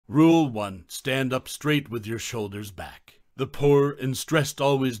Rule 1. Stand up straight with your shoulders back. The poor and stressed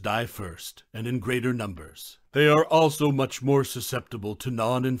always die first, and in greater numbers. They are also much more susceptible to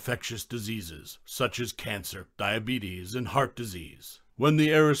non-infectious diseases, such as cancer, diabetes, and heart disease. When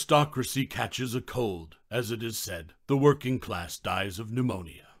the aristocracy catches a cold, as it is said, the working class dies of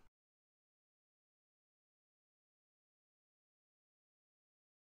pneumonia.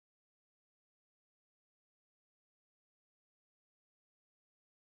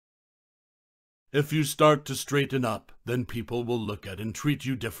 If you start to straighten up, then people will look at and treat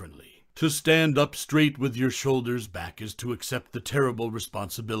you differently. To stand up straight with your shoulders back is to accept the terrible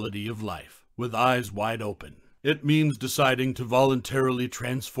responsibility of life, with eyes wide open. It means deciding to voluntarily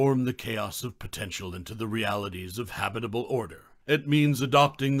transform the chaos of potential into the realities of habitable order. It means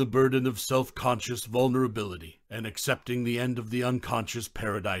adopting the burden of self-conscious vulnerability and accepting the end of the unconscious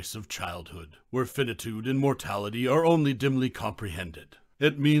paradise of childhood, where finitude and mortality are only dimly comprehended.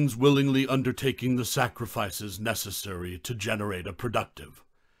 It means willingly undertaking the sacrifices necessary to generate a productive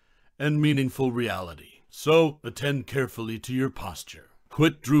and meaningful reality. So, attend carefully to your posture.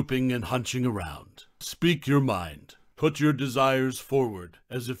 Quit drooping and hunching around. Speak your mind. Put your desires forward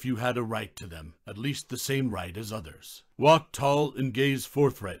as if you had a right to them, at least the same right as others. Walk tall and gaze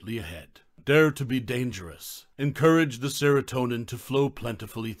forthrightly ahead. Dare to be dangerous. Encourage the serotonin to flow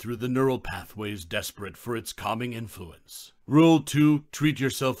plentifully through the neural pathways desperate for its calming influence. Rule 2. Treat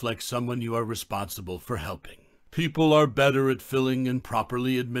yourself like someone you are responsible for helping. People are better at filling and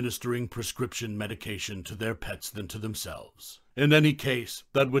properly administering prescription medication to their pets than to themselves. In any case,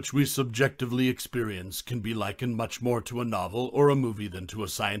 that which we subjectively experience can be likened much more to a novel or a movie than to a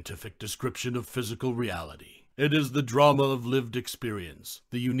scientific description of physical reality. It is the drama of lived experience,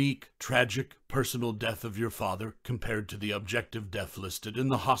 the unique, tragic, personal death of your father compared to the objective death listed in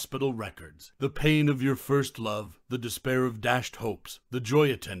the hospital records, the pain of your first love, the despair of dashed hopes, the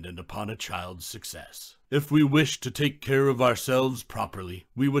joy attendant upon a child's success. If we wish to take care of ourselves properly,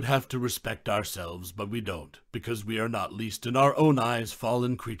 we would have to respect ourselves, but we don't, because we are not least in our own eyes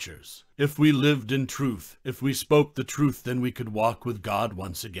fallen creatures. If we lived in truth, if we spoke the truth, then we could walk with God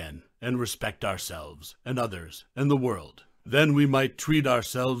once again, and respect ourselves, and others, and the world. Then we might treat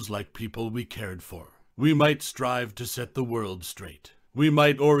ourselves like people we cared for. We might strive to set the world straight. We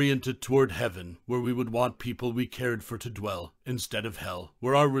might orient it toward heaven, where we would want people we cared for to dwell, instead of hell,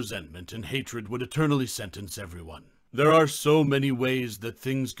 where our resentment and hatred would eternally sentence everyone. There are so many ways that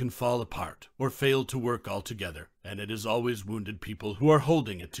things can fall apart, or fail to work altogether, and it is always wounded people who are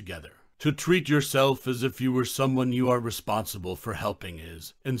holding it together. To treat yourself as if you were someone you are responsible for helping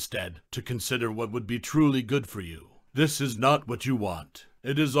is, instead, to consider what would be truly good for you. This is not what you want.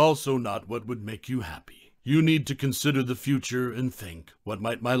 It is also not what would make you happy. You need to consider the future and think, what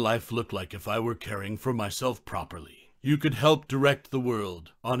might my life look like if I were caring for myself properly? You could help direct the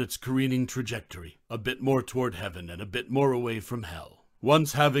world on its careening trajectory, a bit more toward heaven and a bit more away from hell.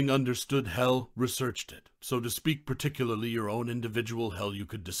 Once having understood hell, researched it, so to speak, particularly your own individual hell, you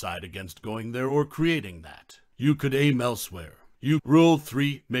could decide against going there or creating that. You could aim elsewhere. Rule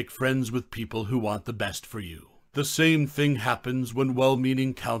 3. Make friends with people who want the best for you. The same thing happens when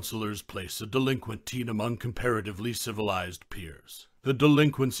well-meaning counselors place a delinquent teen among comparatively civilized peers. The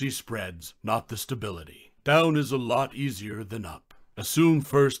delinquency spreads, not the stability. Down is a lot easier than up. Assume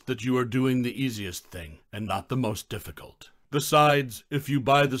first that you are doing the easiest thing, and not the most difficult. Besides, if you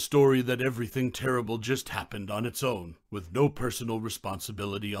buy the story that everything terrible just happened on its own, with no personal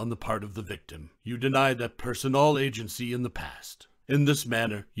responsibility on the part of the victim, you deny that person all agency in the past. In this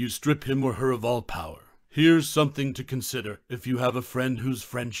manner, you strip him or her of all power. Here's something to consider. If you have a friend whose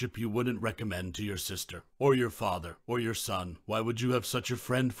friendship you wouldn't recommend to your sister, or your father, or your son, why would you have such a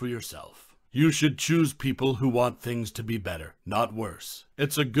friend for yourself? You should choose people who want things to be better, not worse.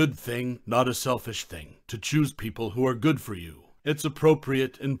 It's a good thing, not a selfish thing, to choose people who are good for you. It's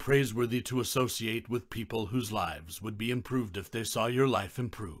appropriate and praiseworthy to associate with people whose lives would be improved if they saw your life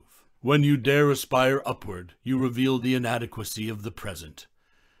improve. When you dare aspire upward, you reveal the inadequacy of the present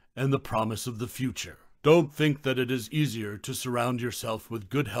and the promise of the future. Don't think that it is easier to surround yourself with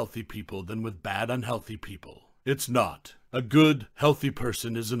good, healthy people than with bad, unhealthy people. It's not. A good, healthy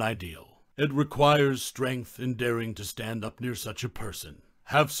person is an ideal. It requires strength in daring to stand up near such a person.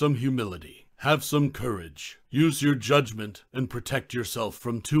 Have some humility. Have some courage. Use your judgment and protect yourself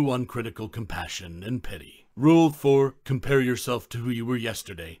from too uncritical compassion and pity. Rule 4. Compare yourself to who you were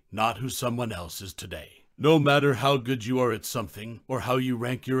yesterday, not who someone else is today. No matter how good you are at something or how you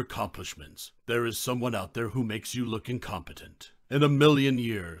rank your accomplishments, there is someone out there who makes you look incompetent. In a million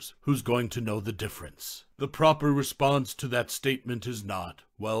years, who's going to know the difference? The proper response to that statement is not,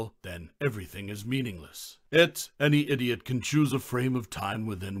 well, then everything is meaningless. Any idiot can choose a frame of time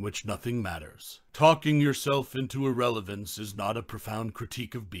within which nothing matters. Talking yourself into irrelevance is not a profound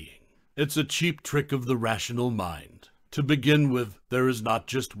critique of being. It's a cheap trick of the rational mind. To begin with, there is not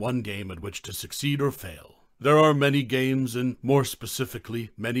just one game at which to succeed or fail. There are many games, and more specifically,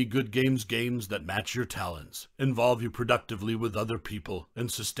 many good games that match your talents, involve you productively with other people,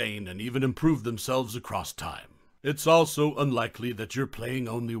 and sustain and even improve themselves across time. It's also unlikely that you're playing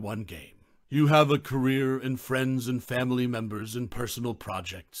only one game. You have a career and friends and family members and personal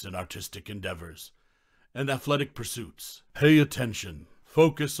projects and artistic endeavors and athletic pursuits. Pay attention.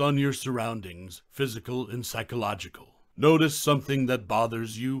 Focus on your surroundings, physical and psychological. Notice something that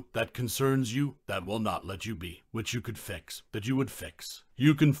bothers you, that concerns you, that will not let you be, which you could fix, that you would fix.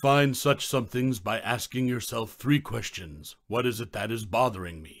 You can find such somethings by asking yourself 3 questions. What is it that is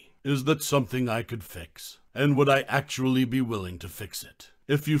bothering me? Is that something I could fix? And would I actually be willing to fix it?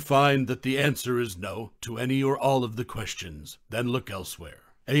 If you find that the answer is no to any or all of the questions, then look elsewhere.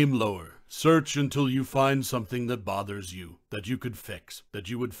 Aim lower. Search until you find something that bothers you, that you could fix, that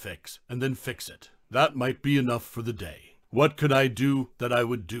you would fix, and then fix it. That might be enough for the day. What could I do that I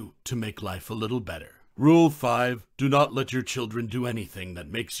would do to make life a little better? Rule 5. Do not let your children do anything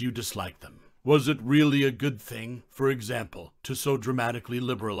that makes you dislike them. Was it really a good thing, for example, to so dramatically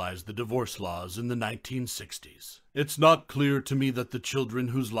liberalize the divorce laws in the 1960s? It's not clear to me that the children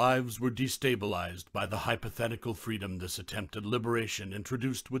whose lives were destabilized by the hypothetical freedom this attempt at liberation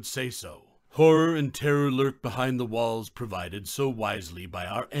introduced would say so. Horror and terror lurk behind the walls provided so wisely by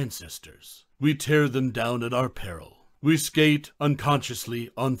our ancestors. We tear them down at our peril. We skate unconsciously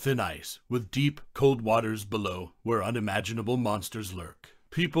on thin ice, with deep, cold waters below where unimaginable monsters lurk.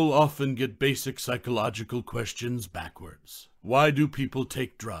 People often get basic psychological questions backwards. Why do people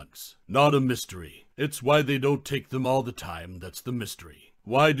take drugs? Not a mystery. It's why they don't take them all the time that's the mystery.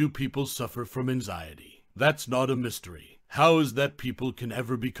 Why do people suffer from anxiety? That's not a mystery. How is that people can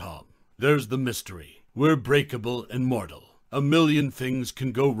ever be calm? There's the mystery. We're breakable and mortal. A million things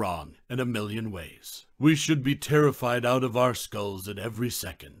can go wrong in a million ways. We should be terrified out of our skulls at every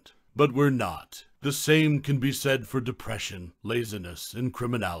second. But we're not. The same can be said for depression, laziness, and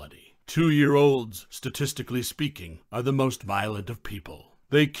criminality. 2-year-olds, statistically speaking, are the most violent of people.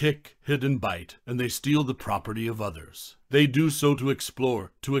 They kick, hit, and bite, and they steal the property of others. They do so to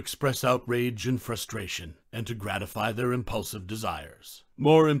explore, to express outrage and frustration, and to gratify their impulsive desires.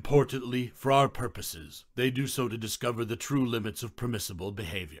 More importantly, for our purposes, they do so to discover the true limits of permissible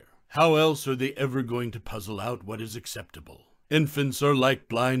behavior. How else are they ever going to puzzle out what is acceptable? Infants are like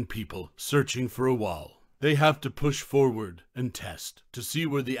blind people searching for a wall. They have to push forward and test to see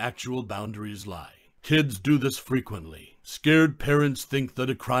where the actual boundaries lie. Kids do this frequently. Scared parents think that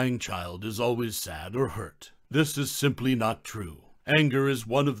a crying child is always sad or hurt. This is simply not true. Anger is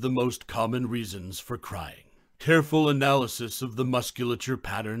one of the most common reasons for crying. Careful analysis of the musculature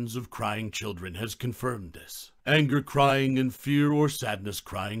patterns of crying children has confirmed this. Anger crying and fear or sadness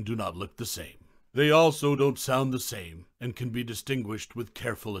crying do not look the same. They also don't sound the same and can be distinguished with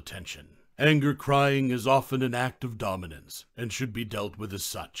careful attention. Anger crying is often an act of dominance and should be dealt with as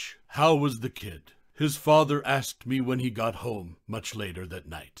such. How was the kid? His father asked me when he got home much later that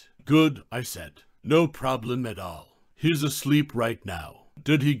night. Good, I said. No problem at all. He's asleep right now.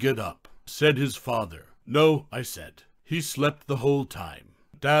 Did he get up? Said his father. No, I said. He slept the whole time.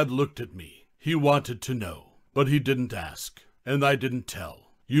 Dad looked at me. He wanted to know, but he didn't ask, and I didn't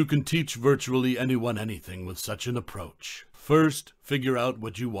tell. You can teach virtually anyone anything with such an approach. First, figure out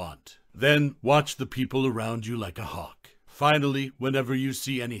what you want. Then, watch the people around you like a hawk. Finally, whenever you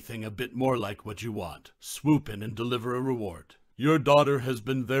see anything a bit more like what you want, swoop in and deliver a reward. Your daughter has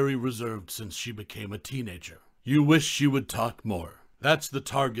been very reserved since she became a teenager. You wish she would talk more. That's the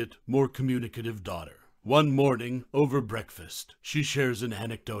target, more communicative daughter. One morning, over breakfast, she shares an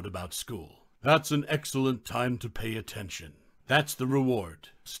anecdote about school. That's an excellent time to pay attention. That's the reward.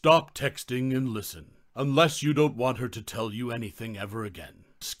 Stop texting and listen, unless you don't want her to tell you anything ever again.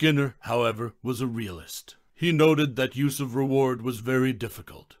 Skinner, however, was a realist. He noted that use of reward was very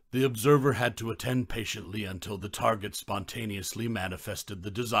difficult. The observer had to attend patiently until the target spontaneously manifested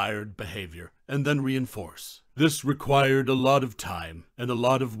the desired behavior and then reinforce. This required a lot of time and a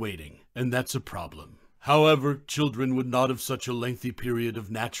lot of waiting, and that's a problem. However, children would not have such a lengthy period of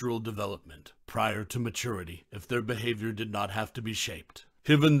natural development prior to maturity if their behavior did not have to be shaped.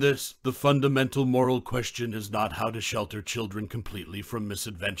 Given this, the fundamental moral question is not how to shelter children completely from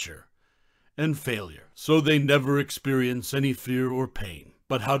misadventure and failure, so they never experience any fear or pain,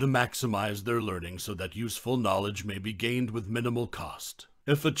 but how to maximize their learning so that useful knowledge may be gained with minimal cost.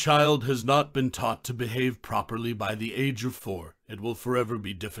 If a child has not been taught to behave properly by the age of 4, it will forever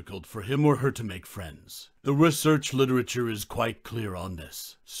be difficult for him or her to make friends. The research literature is quite clear on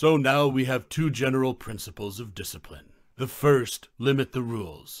this. So now we have 2 general principles of discipline. The first, limit the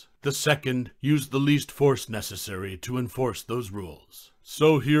rules. The second, use the least force necessary to enforce those rules.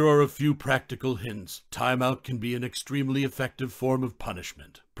 So here are a few practical hints. Timeout can be an extremely effective form of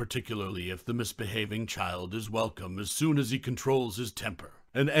punishment, particularly if the misbehaving child is welcome as soon as he controls his temper.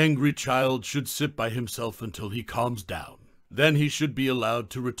 An angry child should sit by himself until he calms down. Then he should be allowed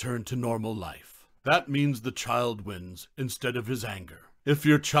to return to normal life. That means the child wins instead of his anger. If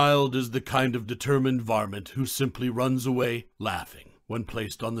your child is the kind of determined varmint who simply runs away, laughing, when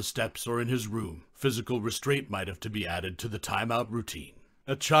placed on the steps or in his room, physical restraint might have to be added to the timeout routine.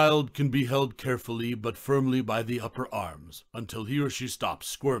 A child can be held carefully but firmly by the upper arms until he or she stops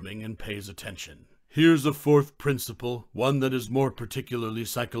squirming and pays attention. Here's a 4th principle, one that is more particularly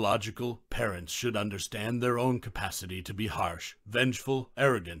psychological. Parents should understand their own capacity to be harsh, vengeful,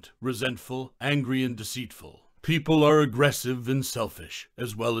 arrogant, resentful, angry, and deceitful. People are aggressive and selfish,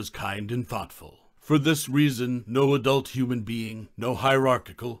 as well as kind and thoughtful. For this reason, no adult human being, no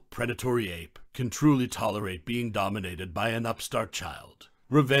hierarchical, predatory ape, can truly tolerate being dominated by an upstart child.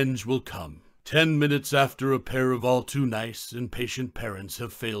 Revenge will come. 10 minutes after a pair of all too nice and patient parents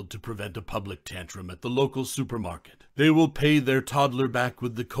have failed to prevent a public tantrum at the local supermarket, they will pay their toddler back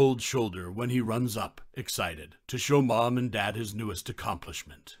with the cold shoulder when he runs up, excited, to show mom and dad his newest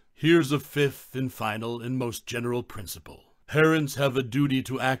accomplishment. Here's a 5th and final and most general principle. Parents have a duty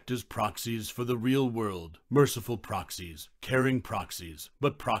to act as proxies for the real world, merciful proxies, caring proxies,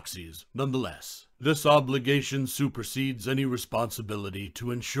 but proxies nonetheless. This obligation supersedes any responsibility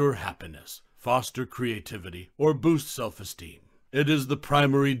to ensure happiness, foster creativity, or boost self-esteem. It is the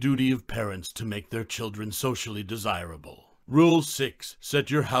primary duty of parents to make their children socially desirable. Rule 6.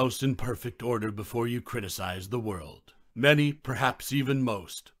 Set your house in perfect order before you criticize the world. Many, perhaps even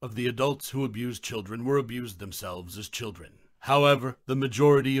most, of the adults who abuse children were abused themselves as children. However, the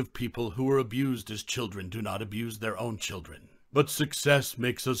majority of people who are abused as children do not abuse their own children. But success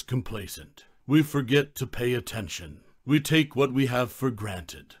makes us complacent. We forget to pay attention. We take what we have for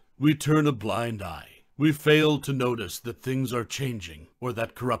granted. We turn a blind eye. We fail to notice that things are changing or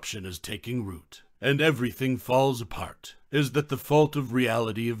that corruption is taking root. And everything falls apart. Is that the fault of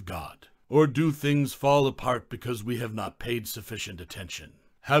reality of God? Or do things fall apart because we have not paid sufficient attention?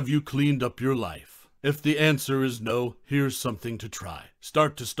 Have you cleaned up your life? If the answer is no, here's something to try.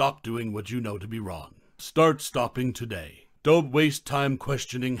 Start to stop doing what you know to be wrong. Start stopping today. Don't waste time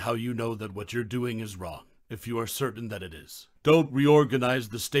questioning how you know that what you're doing is wrong, if you are certain that it is. Don't reorganize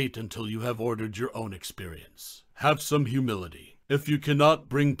the state until you have ordered your own experience. Have some humility. If you cannot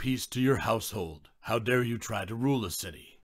bring peace to your household, how dare you try to rule a city?